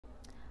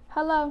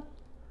Hello.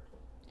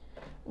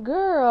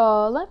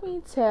 Girl, let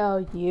me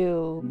tell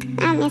you.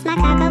 I miss my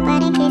cocoa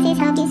butter kisses,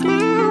 hope you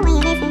smile when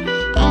you listen.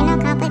 Ain't no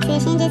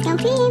competition, just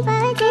competing for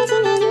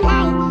attention. And you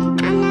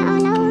like, I'm not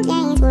on no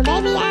games. Well,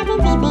 baby, I've been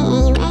peeping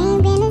and you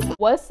ain't been the same.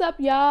 What's up,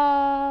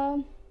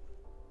 y'all?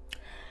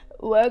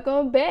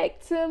 Welcome back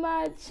to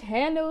my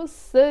channel,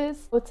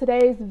 sis. For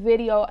today's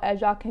video, as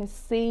y'all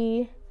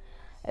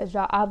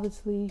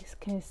obviously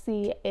can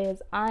see,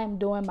 is I am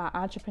doing my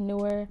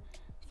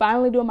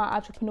finally doing my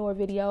entrepreneur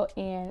video,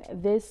 and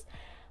this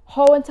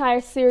whole entire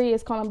series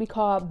is going to be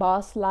called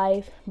Boss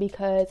Life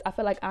because I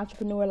feel like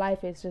entrepreneur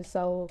life is just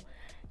so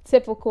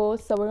typical,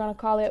 so we're going to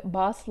call it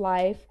Boss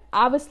Life.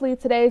 Obviously,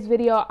 today's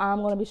video,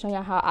 I'm going to be showing you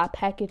how I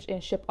package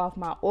and ship off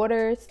my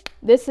orders.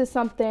 This is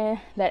something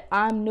that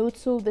I'm new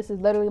to. This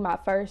is literally my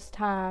first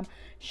time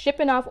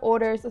shipping off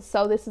orders,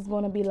 so this is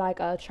going to be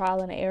like a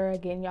trial and error,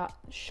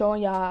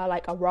 showing y'all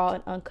like a raw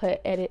and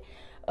uncut edit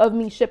of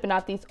me shipping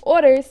out these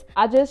orders.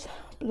 I just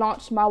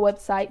launched my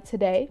website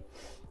today,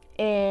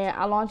 and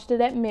I launched it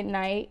at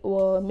midnight,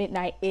 well,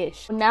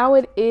 midnight-ish. Now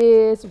it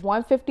is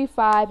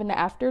 1:55 in the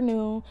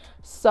afternoon,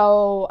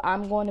 so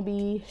I'm going to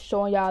be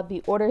showing y'all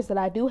the orders that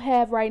I do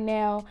have right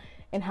now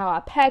and how I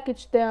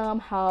package them,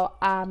 how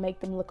I make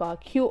them look all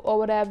cute or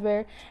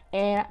whatever,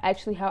 and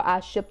actually how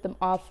I ship them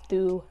off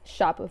through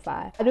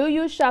Shopify. I do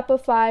use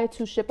Shopify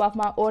to ship off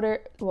my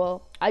order.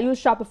 Well, I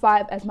use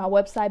Shopify as my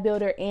website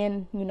builder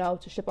and,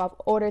 to ship off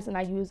orders, and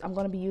I'm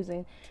going to be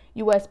using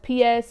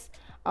USPS.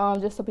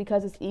 Just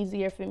because it's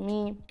easier for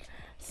me.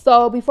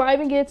 So before I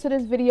even get to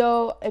this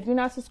video, if you're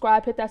not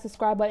subscribed, hit that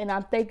subscribe button.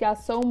 I thank y'all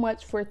so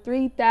much for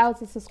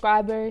 3,000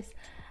 subscribers.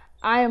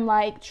 I am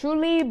like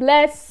truly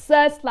blessed,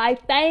 sus.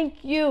 Like,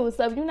 thank you.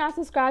 So if you're not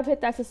subscribed, hit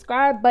that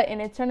subscribe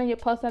button and turn on your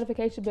post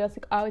notification bell so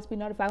you can always be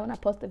notified when I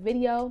post a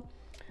video.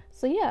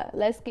 So yeah,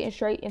 let's get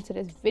straight into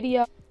this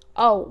video.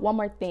 Oh, one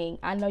more thing.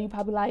 I know you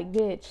probably like,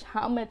 bitch,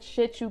 how much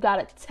shit you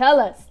gotta tell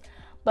us?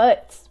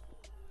 But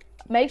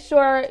make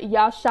sure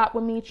y'all shop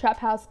with me, Trap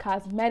House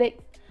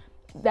Cosmetics.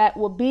 That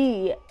will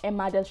be in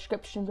my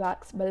description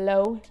box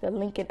below, the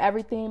link and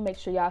everything. Make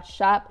sure y'all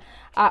shop.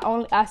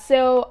 I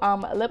sell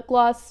lip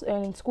gloss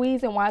and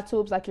squeeze and wine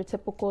tubes like your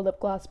typical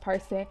lip gloss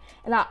person,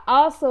 and I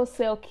also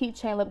sell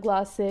keychain lip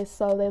glosses.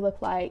 So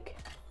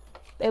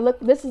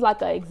this is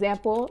like an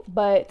example,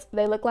 but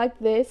they look like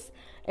this.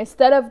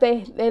 Instead of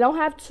they don't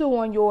have two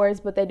on yours,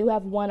 but they do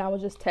have one. I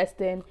was just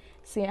testing,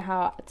 seeing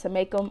how to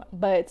make them,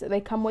 but they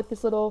come with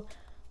this little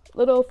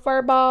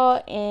fur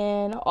ball,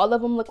 and all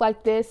of them look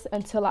like this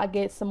until I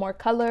get some more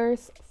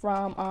colors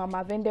from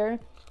my vendor.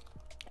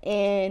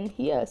 And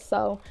yeah,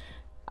 so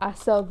I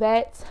sell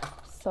that,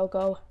 so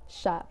go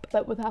shop.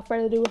 But without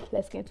further ado,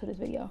 let's get into this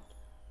video.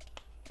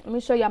 Let me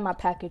show y'all my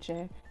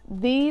packaging.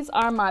 These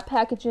are my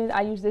packaging.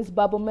 I use this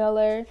bubble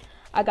mailer.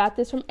 I got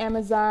this from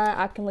Amazon.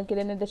 I can link it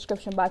in the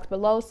description box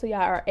below so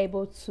y'all are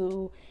able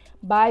to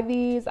buy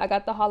these. I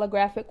got the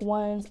holographic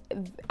ones.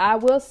 I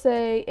will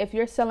say, if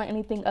you're selling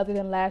anything other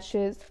than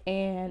lashes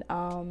and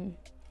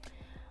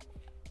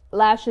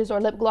lashes or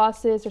lip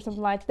glosses or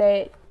something like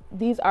that,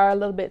 these are a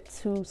little bit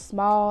too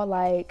small.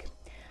 Like,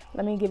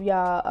 let me give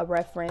y'all a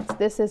reference.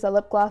 This is a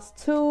lip gloss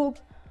tube.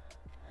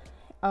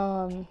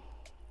 I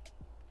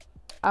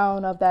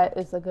don't know if that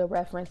is a good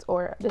reference,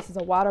 or this is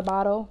a water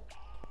bottle,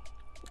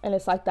 and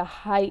it's like the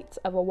height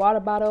of a water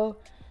bottle,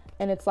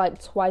 and it's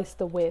like twice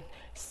the width.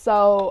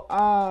 So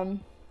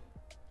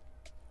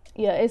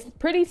yeah, it's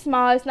pretty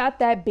small. It's not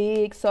that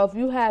big. So if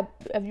you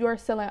are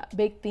selling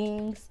big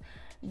things,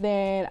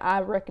 then I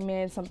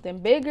recommend something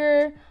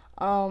bigger.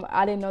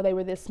 I didn't know they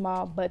were this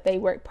small, but they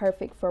work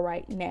perfect for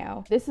right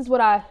now. This is what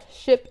I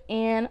ship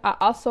in. I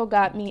also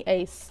got me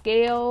a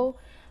scale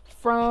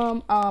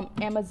from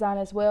Amazon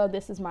as well.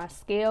 This is my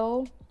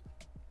scale,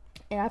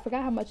 and I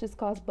forgot how much this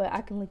costs, but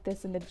I can link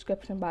this in the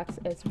description box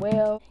as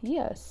well.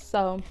 Yes,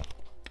 so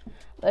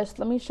let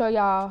me show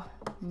y'all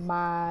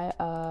my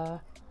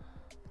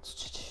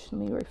let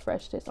me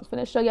refresh this. I'm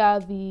gonna show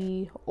y'all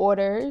the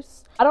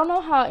orders. I don't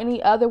know how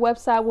any other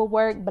website will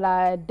work, but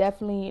I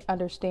definitely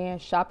understand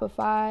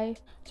Shopify.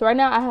 So right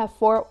now I have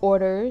 4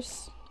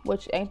 orders,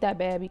 which ain't that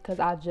bad because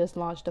I just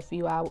launched a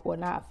few hours, well,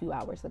 not a few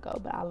hours ago,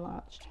 but I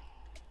launched.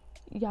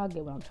 Y'all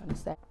get what I'm trying to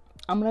say.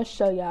 I'm gonna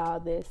show y'all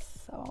this.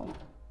 So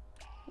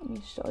let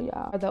me show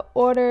y'all the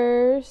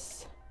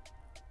orders.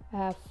 I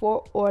have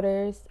 4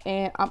 orders,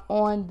 and I'm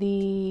on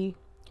the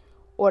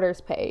orders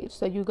page.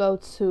 So you go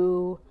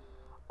to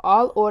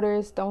all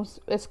orders. Don't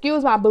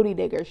excuse my booty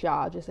diggers,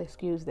 y'all. Just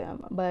excuse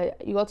them.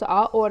 But you go to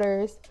all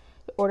orders.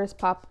 The orders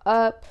pop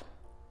up,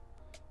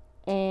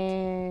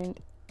 and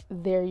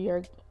there's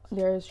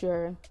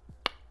your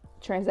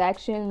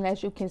transaction. And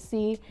as you can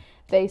see,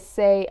 they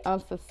say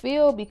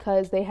unfulfilled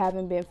because they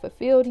haven't been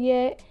fulfilled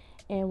yet,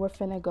 and we're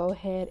finna go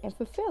ahead and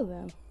fulfill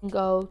them.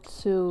 Go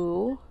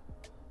to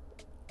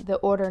the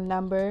order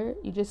number.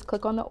 You just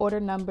click on the order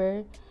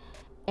number,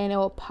 and it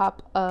will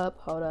pop up.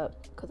 Hold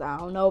up, because I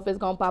don't know if it's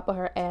gonna pop up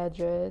her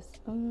address.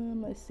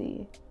 Let's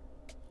see.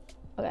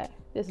 Okay,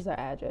 this is her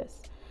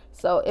address.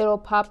 So it'll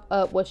pop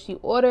up what she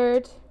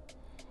ordered,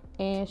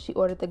 and she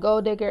ordered the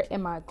Gold Digger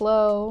in my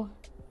glow,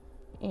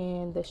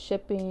 and the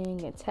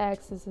shipping and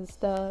taxes and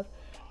stuff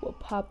will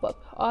pop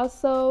up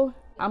also.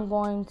 I'm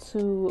going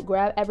to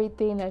grab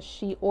everything that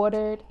she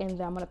ordered, and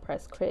then I'm going to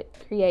press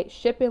create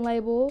shipping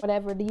label.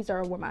 Whatever, these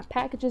are where my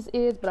packages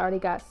is, but I already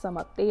got some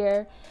up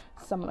there.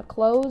 So I'm going to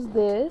close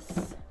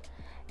this,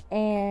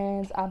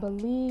 and I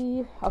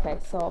believe, okay,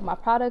 so my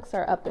products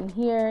are up in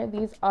here.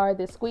 These are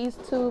the squeeze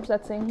tubes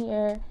that's in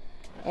here,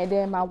 and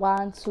then my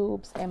wand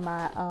tubes and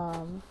my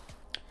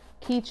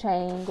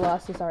keychain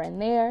glosses are in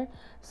there.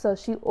 So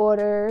she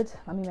ordered,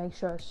 let me make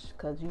sure,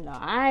 because you know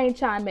I ain't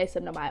trying to mess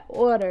up my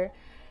order.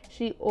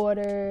 She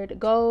ordered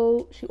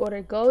Gold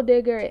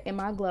Digger in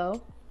my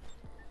glow.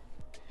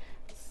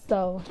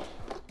 So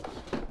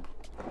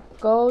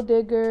Gold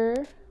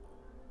Digger.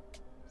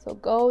 So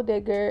Gold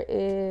Digger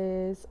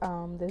is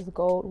this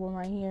gold one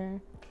right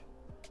here.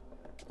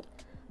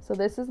 So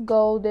this is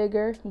Gold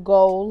Digger,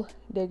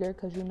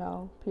 because you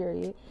know,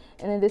 period.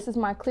 And then this is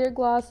my clear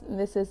gloss, and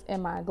this is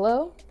in my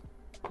glow.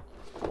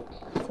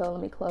 So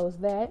let me close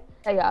that.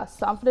 Hey y'all,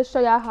 so I'm gonna show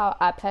y'all how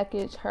I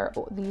package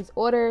these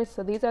orders.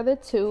 So these are the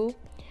two.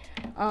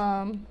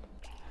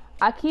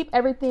 I keep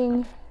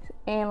everything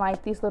in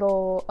like these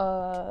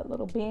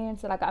little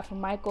bins that I got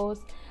from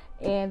Michael's,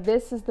 and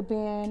this is the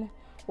bin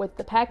with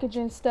the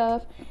packaging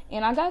stuff.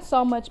 And I got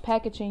so much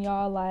packaging,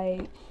 y'all.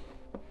 Like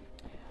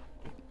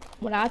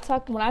when I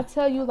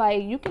tell you,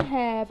 like, you can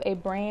have a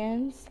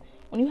brand.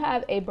 When you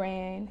have a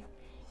brand,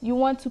 you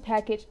want to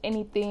package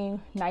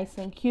anything nice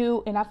and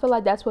cute, and I feel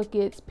like that's what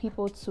gets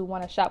people to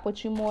want to shop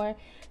with you more.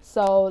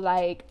 So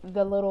like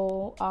the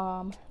little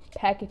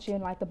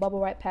packaging, like the bubble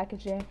wrap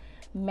packaging,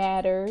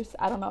 matters.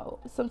 I don't know,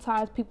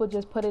 sometimes people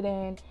just put it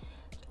in.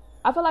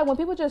 I feel like when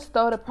people just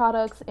throw the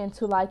products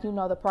into, like, you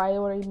know, the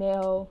priority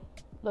mail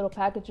little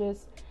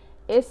packages,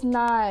 it's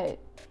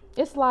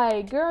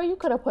like, girl, you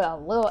could have put a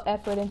little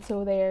effort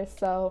into there.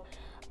 So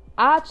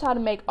I try to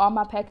make all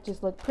my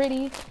packages look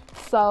pretty.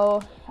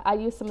 So I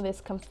use some of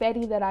this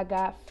confetti that I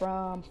got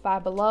from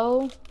Five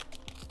Below.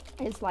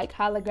 It's like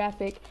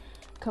holographic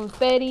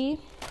confetti.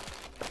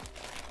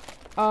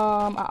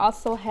 I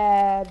also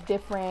have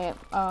different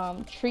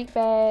treat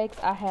bags.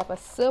 I have a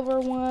silver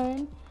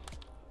one,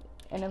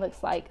 and it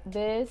looks like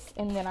this,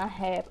 and then I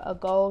have a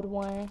gold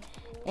one,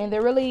 and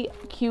they're really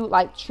cute,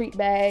 like treat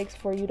bags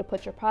for you to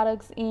put your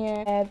products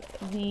in. I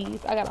have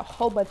these. I got a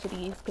whole bunch of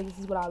these because this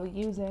is what I'll be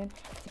using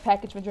to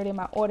package majority of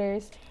my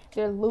orders.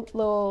 They're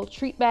little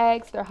treat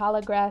bags. They're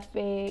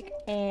holographic,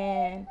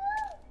 and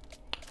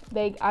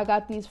I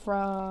got these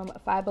from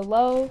Five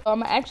Below. So I'm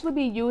gonna actually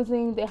be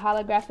using the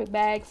holographic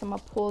bags. So I'm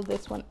gonna pull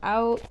this one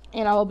out,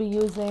 and I will be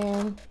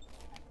using,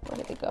 where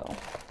did it go?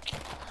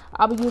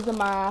 I'll be using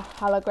my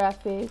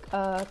holographic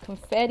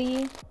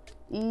confetti.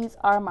 These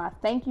are my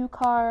thank you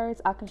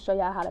cards. I can show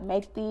y'all how to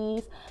make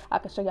these. I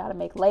can show y'all how to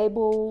make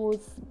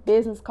labels,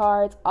 business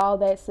cards, all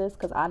that, sis,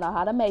 because I know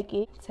how to make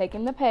it.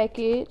 Taking the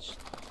package,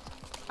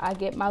 I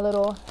get my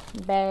little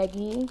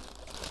baggie.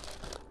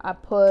 I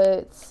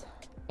put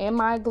in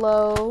my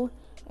glow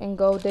and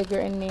Gold Digger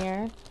in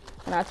there,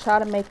 and I try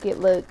to make it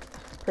look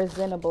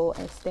presentable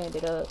and stand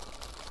it up.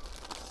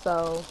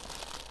 So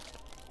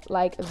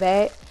like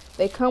that.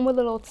 They come with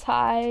little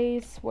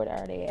ties. Where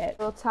are they at?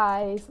 Little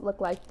ties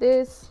look like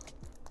this.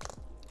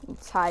 You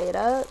tie it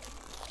up.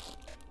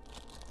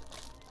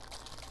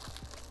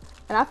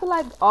 And I feel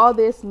like all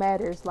this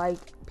matters. Like,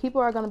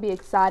 people are gonna be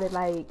excited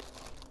like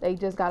they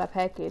just got a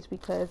package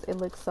because it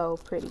looks so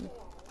pretty.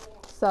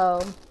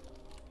 So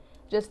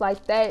just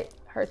like that,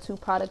 her two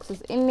products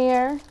is in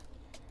there.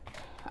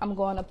 I'm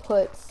going to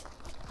put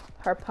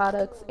her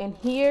products in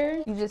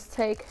here. You just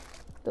take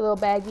the little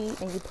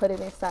baggie and you put it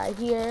inside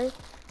here.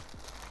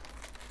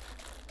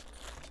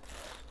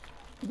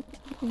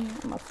 I'm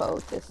gonna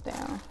fold this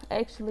down.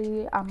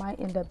 Actually, I might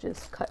end up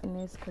just cutting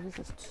this because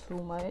this is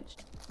too much.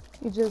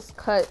 You just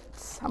cut,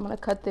 I'm gonna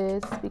cut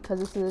this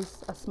because this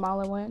is a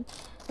smaller one,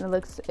 and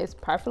it's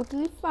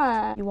perfectly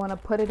fine. You wanna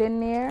put it in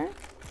there.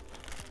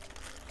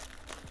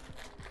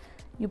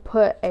 You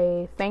put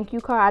a thank you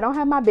card. I don't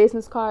have my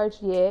business cards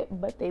yet,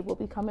 but they will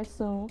be coming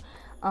soon.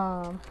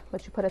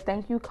 But you put a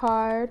thank you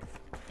card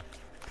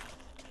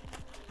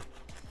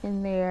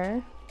in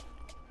there.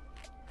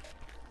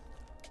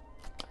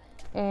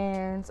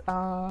 And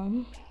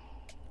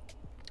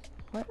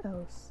what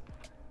else?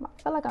 I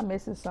feel like I'm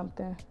missing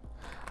something.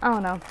 I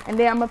don't know. And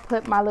then I'm gonna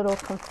put my little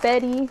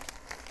confetti.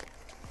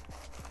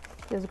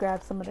 Just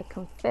grab some of the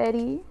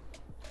confetti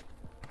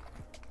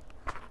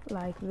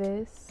like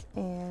this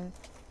and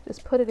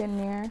just put it in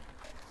there,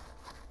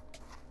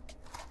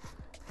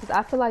 because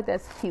I feel like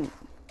that's cute.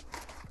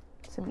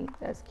 To me,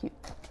 that's cute.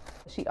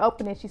 She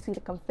opened it, she see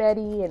the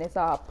confetti, and it's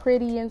all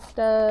pretty and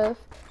stuff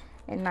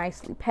and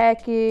nicely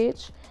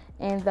packaged.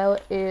 And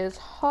that is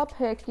her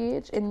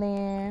package. And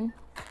then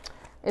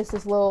it's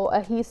this little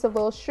adhesive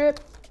little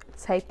strip.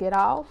 Take it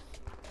off.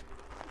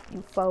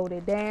 You fold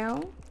it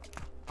down.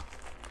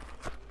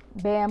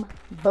 Bam,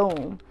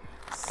 boom.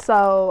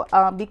 So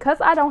because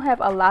I don't have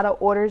a lot of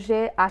orders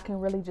yet, I can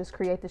really just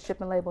create the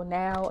shipping label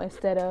now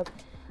instead of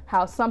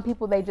how some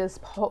people, they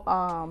just put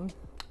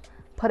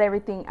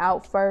everything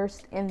out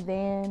first and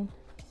then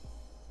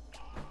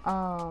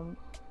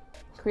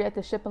create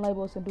the shipping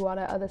labels and do all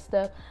that other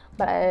stuff.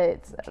 But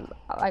it's,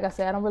 like I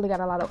said, I don't really got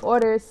a lot of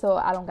orders, so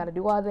I don't got to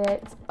do all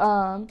that.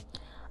 I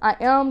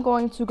am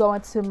going to go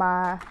into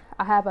I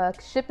have a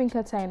shipping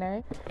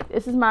container.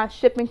 This is my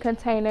shipping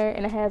container,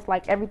 and it has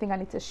like everything I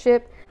need to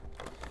ship.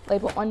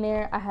 Label on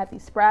there. I have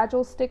these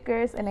fragile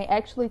stickers, and they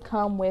actually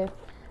come with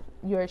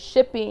your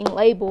shipping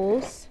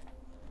labels.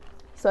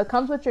 So it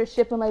comes with your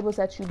shipping labels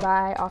that you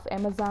buy off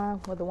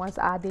Amazon, or the ones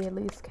I did at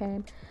least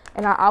came.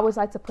 And I always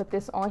like to put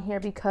this on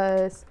here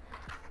because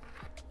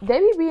they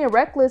be being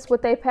reckless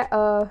with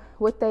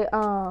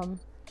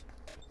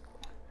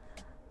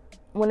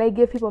when they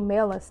give people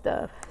mail and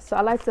stuff. So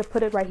I like to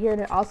put it right here,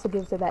 and it also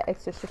gives it that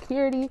extra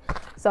security.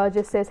 So it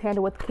just says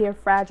handle with care,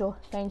 fragile,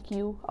 thank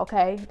you.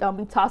 Okay, don't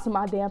be tossing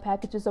my damn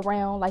packages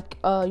around like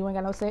you ain't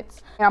got no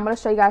sense. And I'm gonna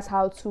show you guys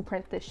how to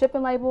print the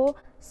shipping label.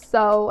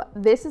 So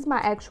this is my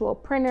actual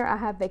printer. I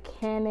have the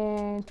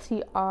Canon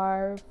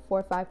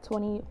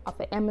TR4520 off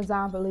of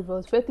Amazon. I believe it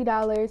was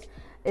 $50.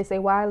 It's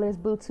a wireless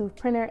Bluetooth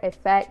printer. It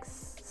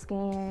fax,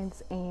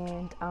 scans,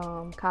 and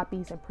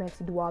copies and prints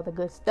to do all the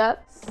good stuff.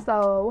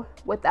 So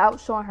without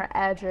showing her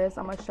address,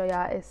 I'm gonna show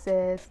y'all. It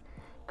says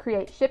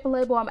create shipping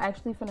label. I'm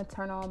actually gonna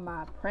turn on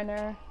my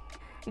printer.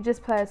 You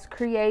just press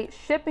create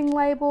shipping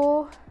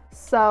label.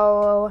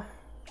 So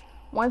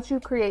once you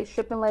create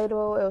shipping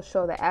label, it'll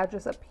show the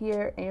address up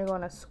here, and you're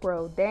gonna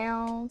scroll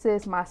down.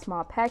 This is my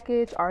small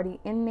package already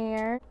in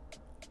there.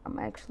 I'm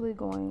actually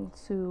going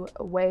to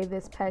weigh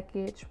this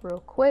package real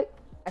quick.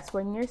 That's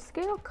when your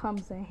scale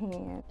comes in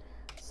hand.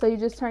 So you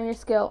just turn your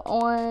scale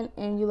on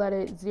and you let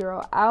it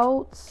zero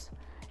out.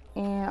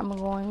 And I'm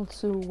going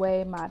to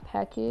weigh my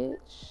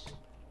package.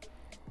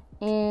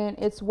 And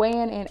it's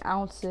weighing in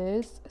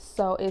ounces.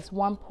 So it's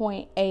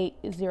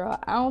 1.80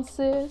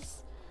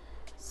 ounces.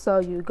 So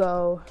you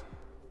go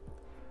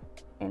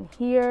in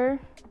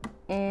here,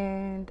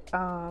 and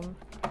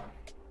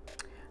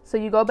so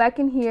you go back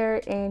in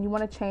here, and you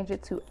want to change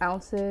it to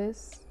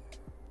ounces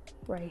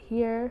right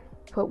here.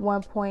 Put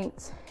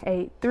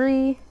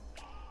 1.83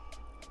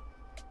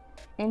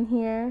 in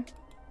here,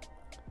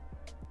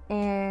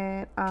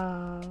 and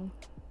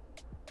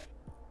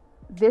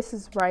this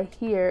is right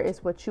here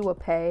is what you will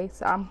pay.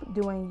 So I'm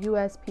doing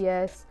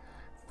USPS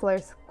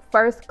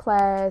first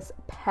class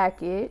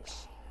package.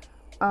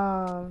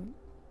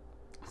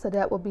 So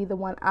that will be the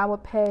one I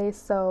would pay.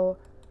 So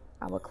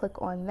I will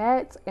click on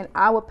that, and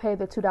I will pay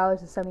the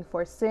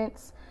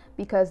 $2.74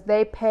 because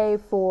they pay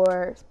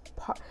for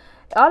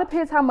it all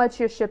depends how much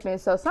you're shipping.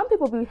 So some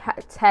people be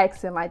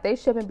taxing, like they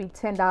shipping be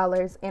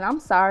 $10, and I'm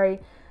sorry,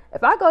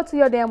 if I go to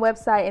your damn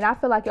website and I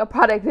feel like your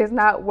product is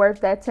not worth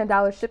that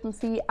 $10 shipping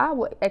fee, I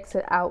will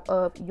exit out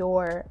of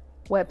your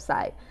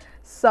website.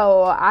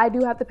 So I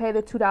do have to pay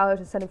the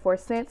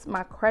 $2.74.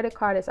 My credit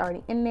card is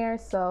already in there,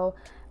 so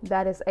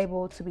that is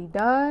able to be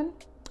done.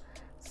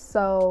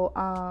 So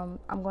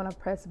I'm gonna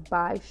press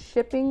buy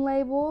shipping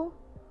label,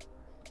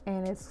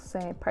 and it's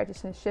saying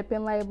purchasing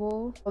shipping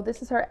label. So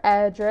this is her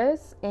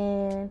address,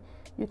 and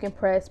you can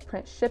press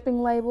print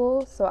shipping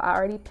label. So I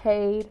already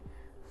paid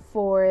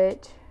for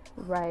it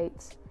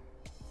right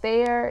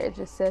there. It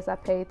just says I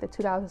paid the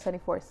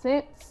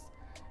 $2.74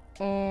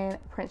 and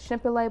print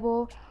shipping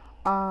label.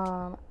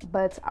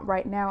 But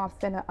right now I'm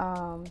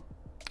finna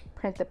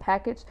print the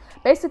package.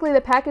 Basically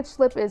the package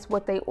slip is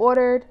what they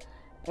ordered,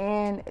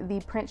 and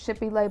the print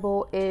shipping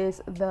label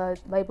is the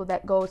label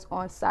that goes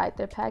on side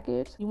their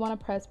package. You want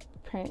to press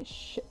print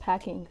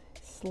packing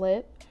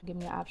slip. Give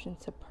me an option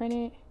to print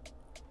it,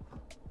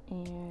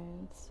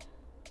 and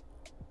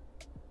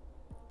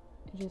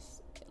it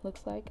just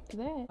looks like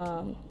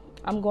that.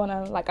 I'm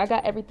gonna, like, I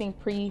got everything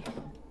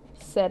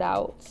pre-set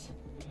out,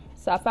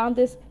 so I found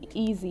this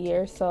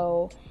easier.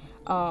 So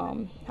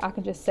I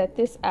can just set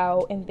this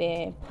out and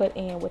then put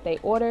in what they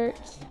ordered,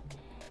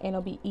 and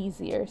it'll be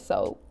easier.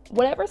 So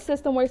whatever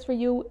system works for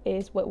you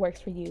is what works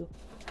for you.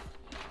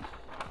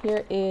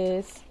 Here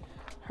is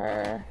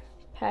her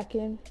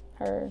packing,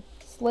 her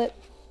slip.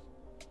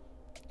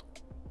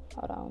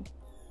 Hold on.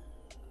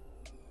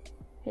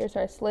 Here's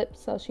her slip,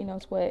 so she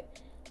knows what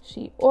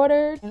she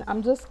ordered. And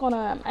I'm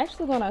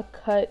actually gonna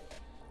cut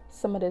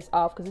some of this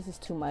off because this is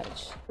too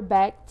much. We're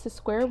back to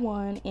square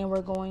one, and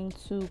we're going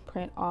to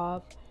print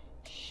off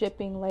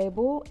shipping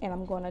label, and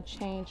I'm gonna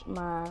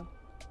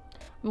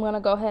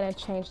go ahead and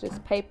change this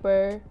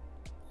paper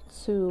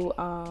to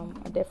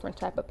a different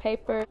type of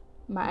paper.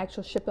 My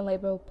actual shipping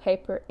label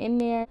paper in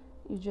there.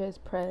 You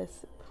just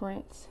press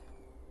print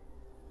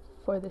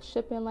for the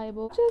shipping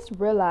label. Just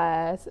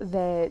realized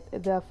that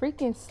the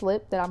freaking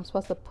slip that I'm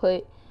supposed to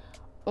put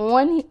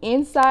on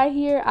inside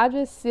here, I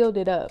just sealed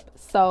it up.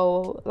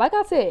 So like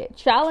I said,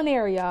 trial and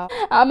error, y'all.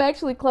 I'm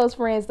actually close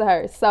friends to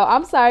her, so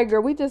I'm sorry,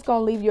 girl, we just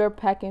gonna leave your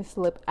packing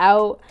slip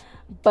out.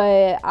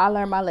 But I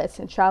learned my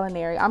lesson, trial and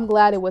error. I'm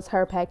glad it was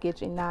her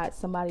package and not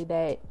somebody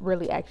that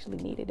really actually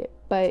needed it.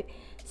 But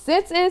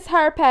since it's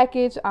her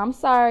package, I'm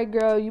sorry,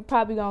 girl, you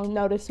probably gonna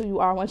notice who you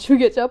are once you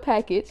get your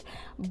package,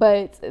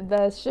 but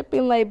the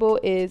shipping label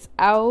is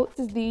out.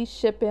 This is the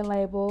shipping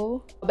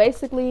label.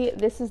 Basically,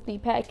 this is the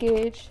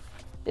package.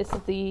 This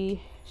is the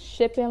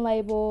shipping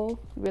label.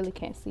 You really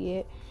can't see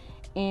it.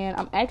 And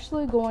I'm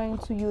actually going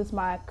to use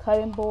my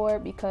cutting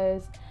board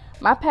because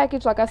my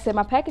package, like I said,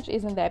 my package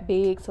isn't that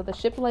big, so the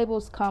shipping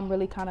labels come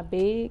really kind of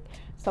big.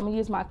 So I'm gonna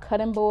use my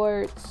cutting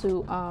board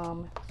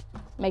to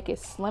make it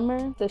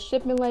slimmer, the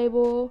shipping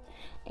label,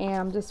 and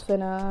I'm just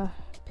gonna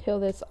peel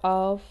this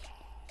off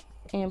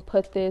and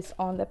put this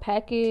on the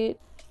package.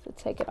 So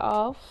take it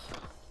off,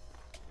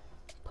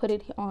 put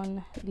it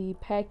on the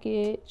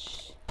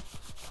package.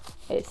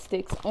 It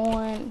sticks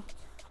on,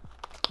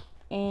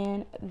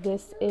 and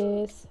this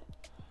is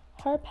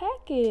her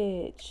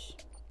package.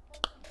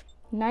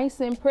 Nice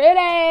and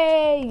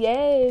pretty,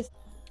 yes.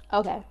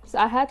 Okay, so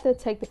I had to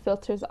take the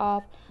filters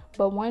off,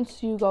 but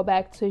once you go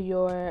back to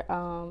your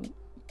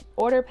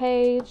order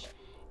page,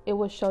 it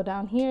will show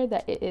down here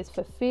that it is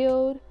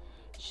fulfilled,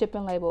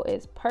 shipping label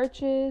is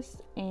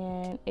purchased,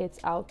 and it's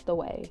out the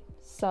way.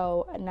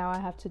 So now I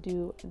have to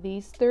do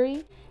these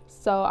three.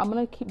 So I'm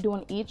gonna keep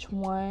doing each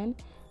one.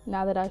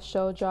 Now that I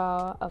showed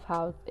y'all of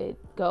how it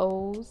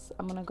goes,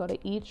 I'm gonna go to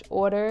each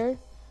order.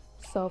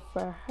 So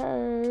for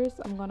hers,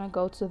 I'm gonna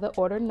go to the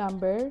order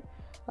number.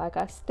 Like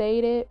I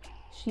stated,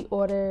 she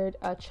ordered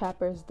a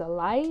Trapper's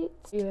Delight.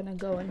 You're gonna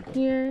go in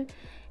here,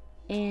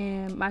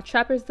 and my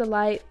Trapper's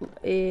Delight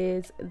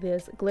is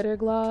this glitter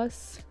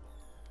gloss.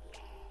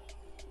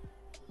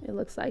 It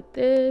looks like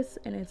this,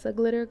 and it's a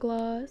glitter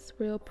gloss,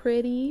 real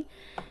pretty.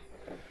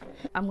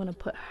 I'm gonna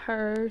put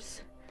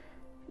hers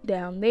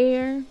down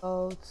there.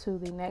 Go to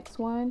the next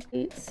one.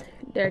 It's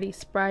Dirty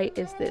Sprite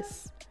is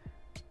this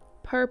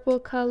purple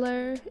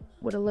color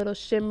with a little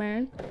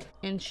shimmer,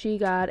 and she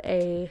got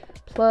a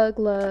Plug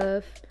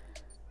Love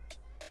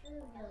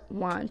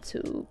wand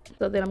tube.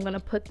 So then I'm gonna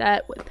put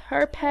that with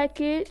her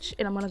package,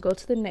 and I'm gonna go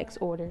to the next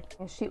order.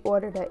 And she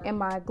ordered a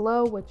MI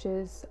Glow, which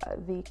is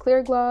the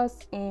clear gloss,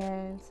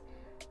 and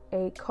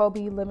a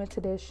Kobe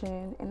limited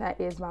edition, and that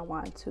is my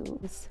wand tube.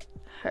 It's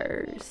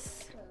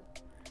hers.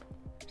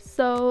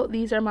 So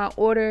these are my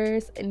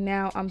orders, and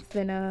now I'm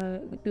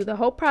finna do the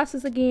whole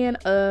process again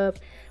of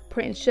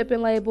printing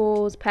shipping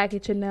labels,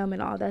 packaging them,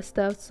 and all that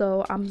stuff.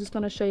 So I'm just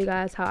gonna show you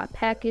guys how I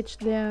package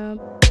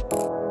them.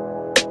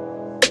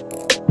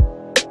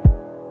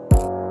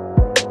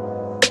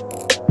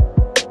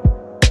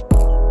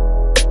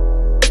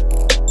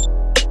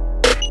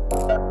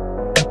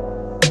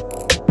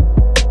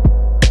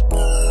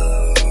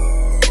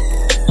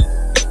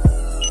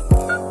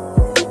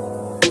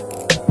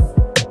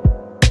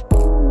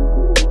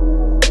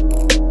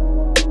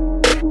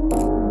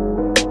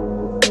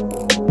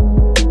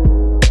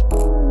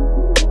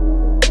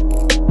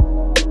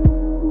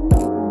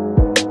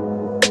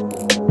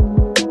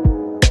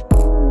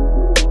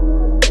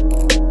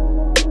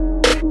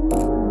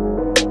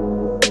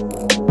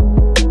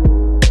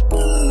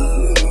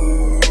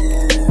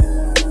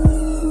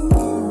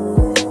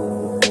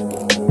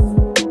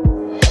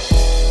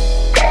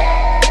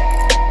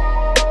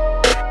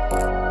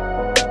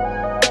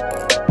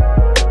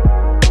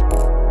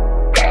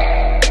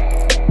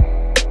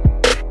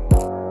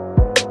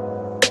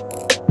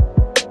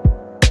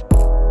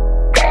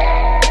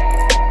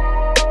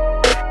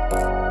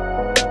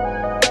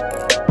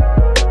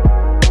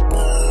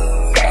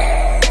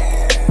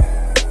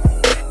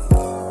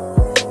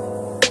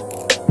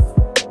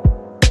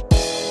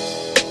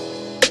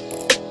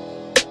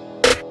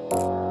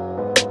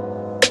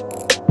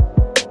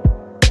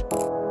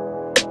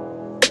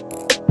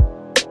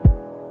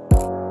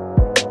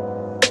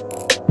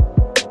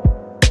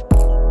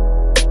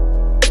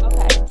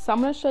 So I'm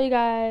gonna show you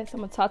guys,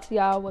 I'm gonna talk to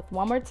y'all with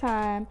one more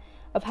time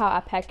of how I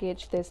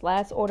package this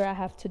last order I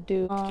have to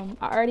do. I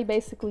already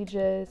basically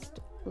just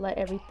let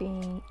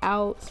everything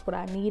out, what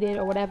I needed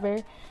or whatever.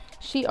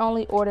 She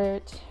only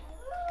ordered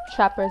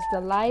Trapper's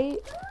Delight.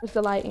 There's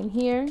Delight in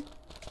here.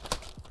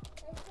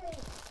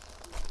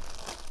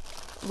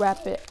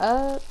 Wrap it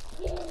up.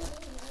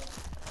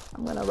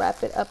 I'm gonna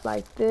wrap it up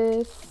like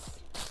this.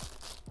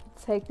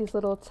 Take these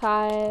little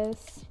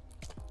ties,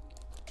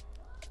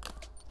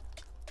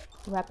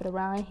 wrap it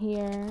around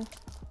here.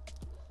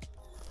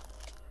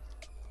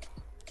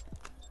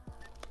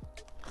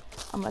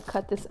 I'm gonna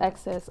cut this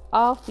excess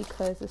off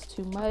because it's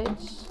too much.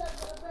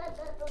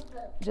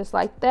 Just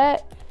like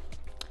that.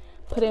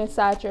 Put it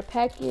inside your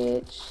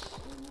package.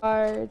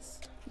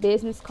 Cards,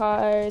 business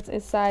cards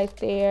inside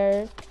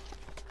there.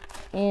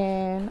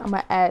 And I'm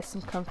gonna add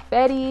some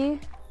confetti.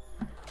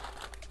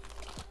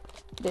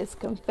 This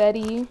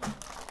confetti.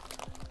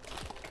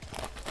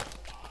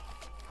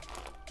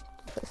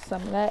 Put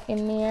some of that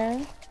in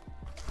there,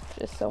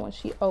 just so when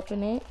she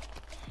open it.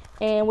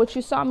 And what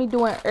you saw me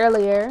doing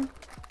earlier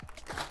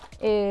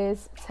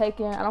is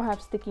taking, I don't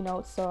have sticky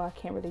notes, so I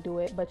can't really do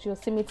it, but you'll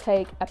see me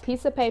take a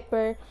piece of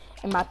paper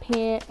and my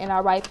pen, and I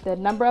write the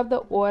number of the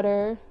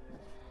order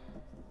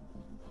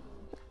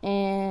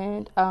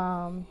and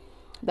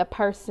the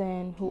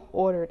person who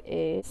ordered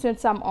it.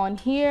 Since I'm on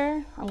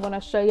here, I'm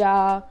gonna show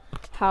y'all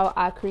how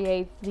I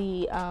create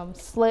the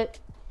slip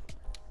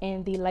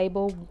and the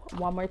label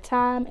one more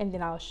time, and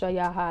then I'll show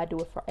y'all how I do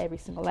it for every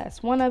single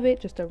last one of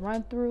it, just to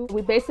run through.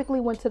 We basically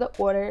went to the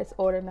order. It's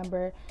order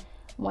number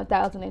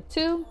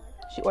 1002.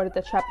 She ordered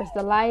the Trapper's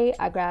Delight.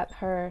 I grabbed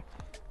her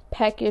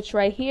package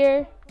right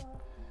here.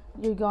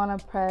 You're gonna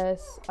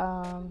press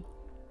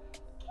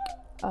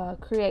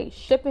create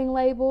shipping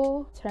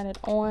label, turn it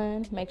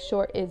on, make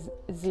sure it's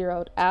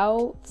zeroed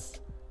out.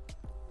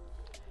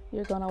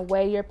 You're gonna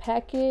weigh your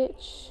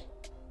package.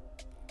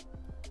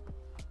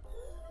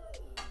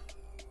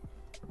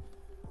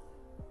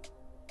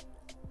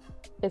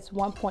 It's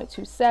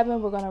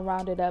 1.27. We're gonna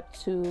round it up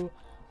to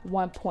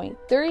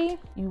 1.3.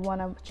 You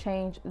wanna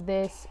change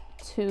this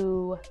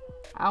to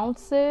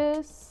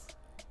ounces,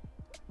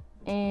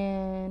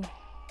 and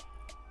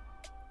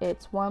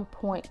it's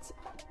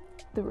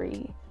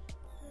 1.3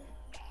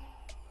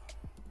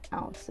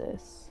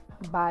 ounces.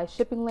 By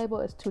shipping label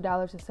is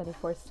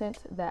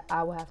 $2.74 that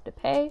I will have to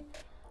pay.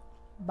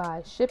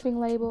 By shipping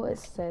label, it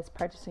says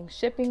purchasing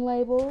shipping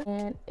label,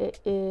 and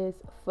it is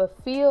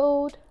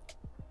fulfilled.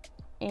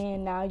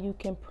 And now you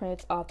can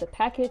print off the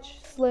package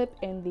slip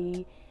and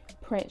the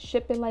print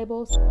shipping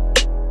labels.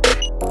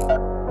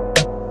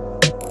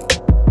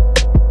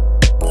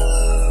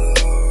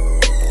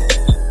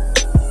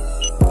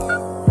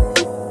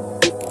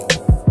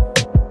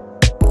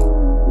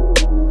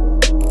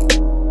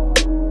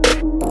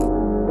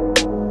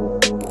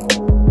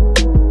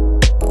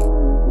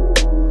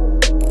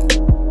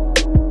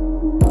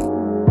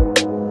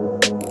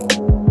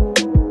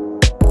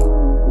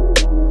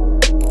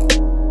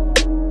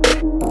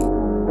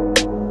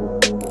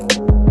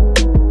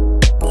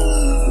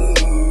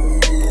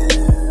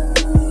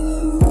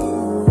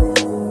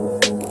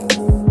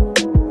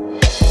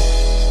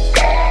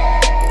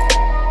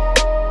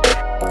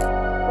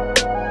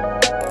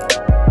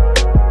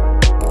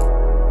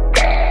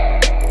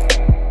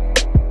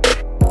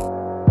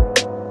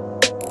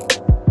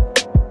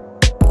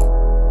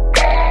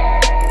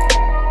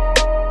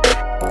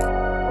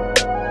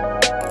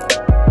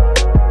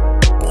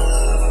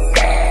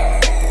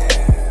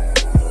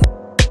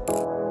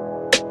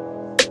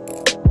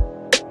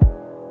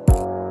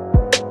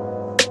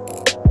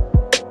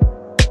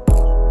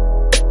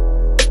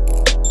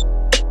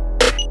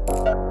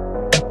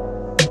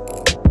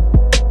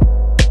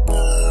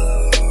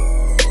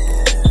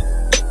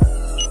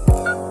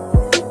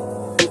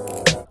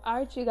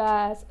 You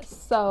guys,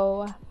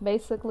 so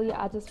basically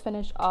I just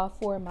finished off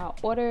for my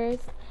orders.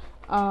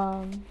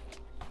 Some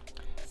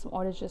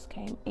orders just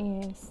came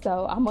in,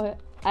 so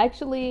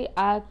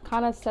I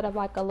kind of set up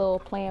like a little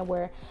plan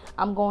where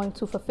I'm going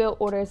to fulfill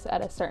orders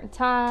at a certain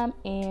time,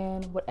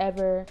 and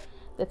whatever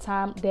the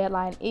time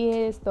deadline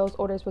is, those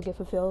orders will get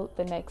fulfilled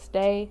the next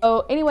day.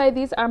 So anyway,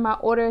 these are my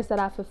orders that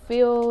I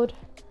fulfilled.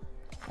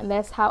 And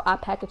that's how I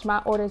package my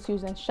orders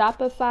using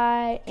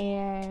Shopify,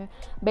 and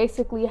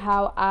basically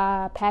how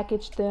I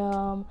package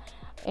them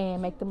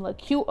and make them look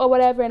cute or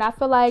whatever. And I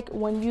feel like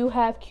when you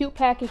have cute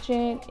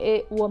packaging,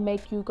 it will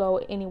make you go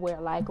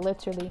anywhere, like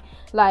literally.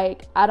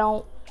 Like, I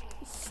don't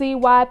see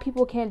why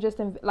people can't just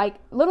like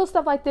little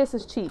stuff like this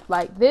is cheap.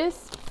 Like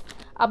this,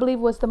 I believe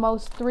was the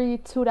most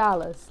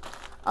 $2.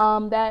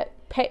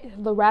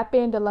 The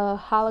wrapping, the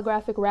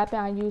holographic wrapping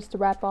I used to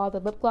wrap all the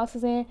lip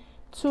glosses in,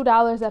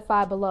 $2 at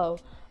Five Below.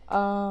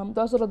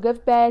 Those little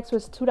gift bags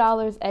was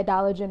 $2 at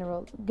Dollar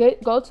General.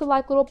 Go to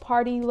like little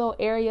party, little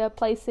area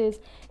places,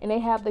 and they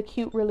have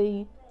the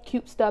really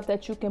cute stuff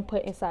that you can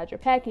put inside your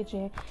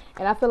packaging.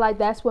 And I feel like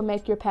that's what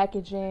make your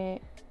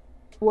packaging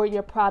or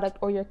your product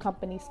or your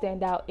company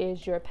stand out,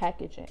 is your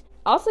packaging.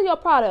 Also your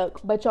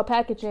product, but your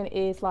packaging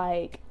is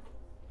like,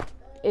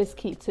 is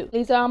key too.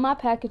 These are all my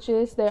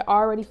packages. They're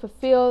already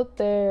fulfilled.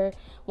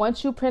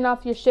 Once you print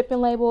off your shipping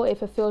label, it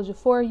fulfills it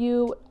for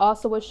you.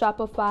 Also with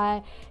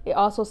Shopify, it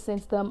also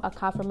sends them a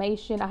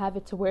confirmation. I have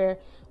it to where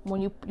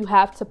when you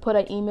have to put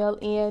an email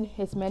in,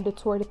 it's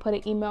mandatory to put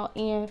an email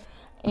in,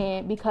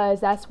 and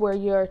because that's where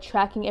your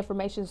tracking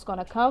information is going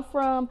to come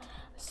from.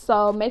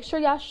 So make sure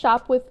y'all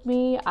shop with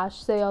me. I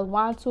sell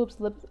wine tubes,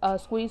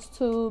 squeeze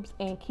tubes,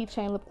 and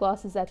keychain lip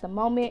glosses at the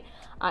moment.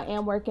 I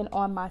am working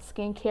on my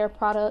skincare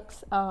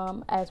products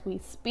as we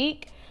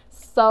speak.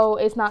 So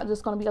it's not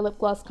just going to be a lip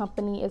gloss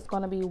company. It's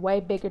going to be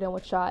way bigger than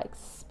what y'all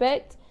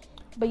expect.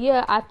 But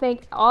yeah, I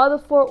think all the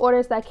 4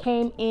 orders that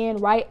came in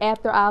right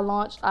after I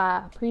launched,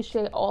 I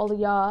appreciate all of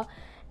y'all.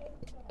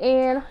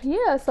 And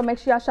yeah, so make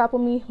sure y'all shop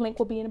with me. Link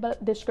will be in the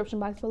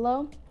description box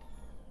below.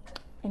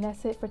 And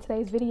that's it for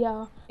today's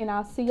video. And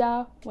I'll see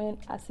y'all when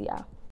I see y'all.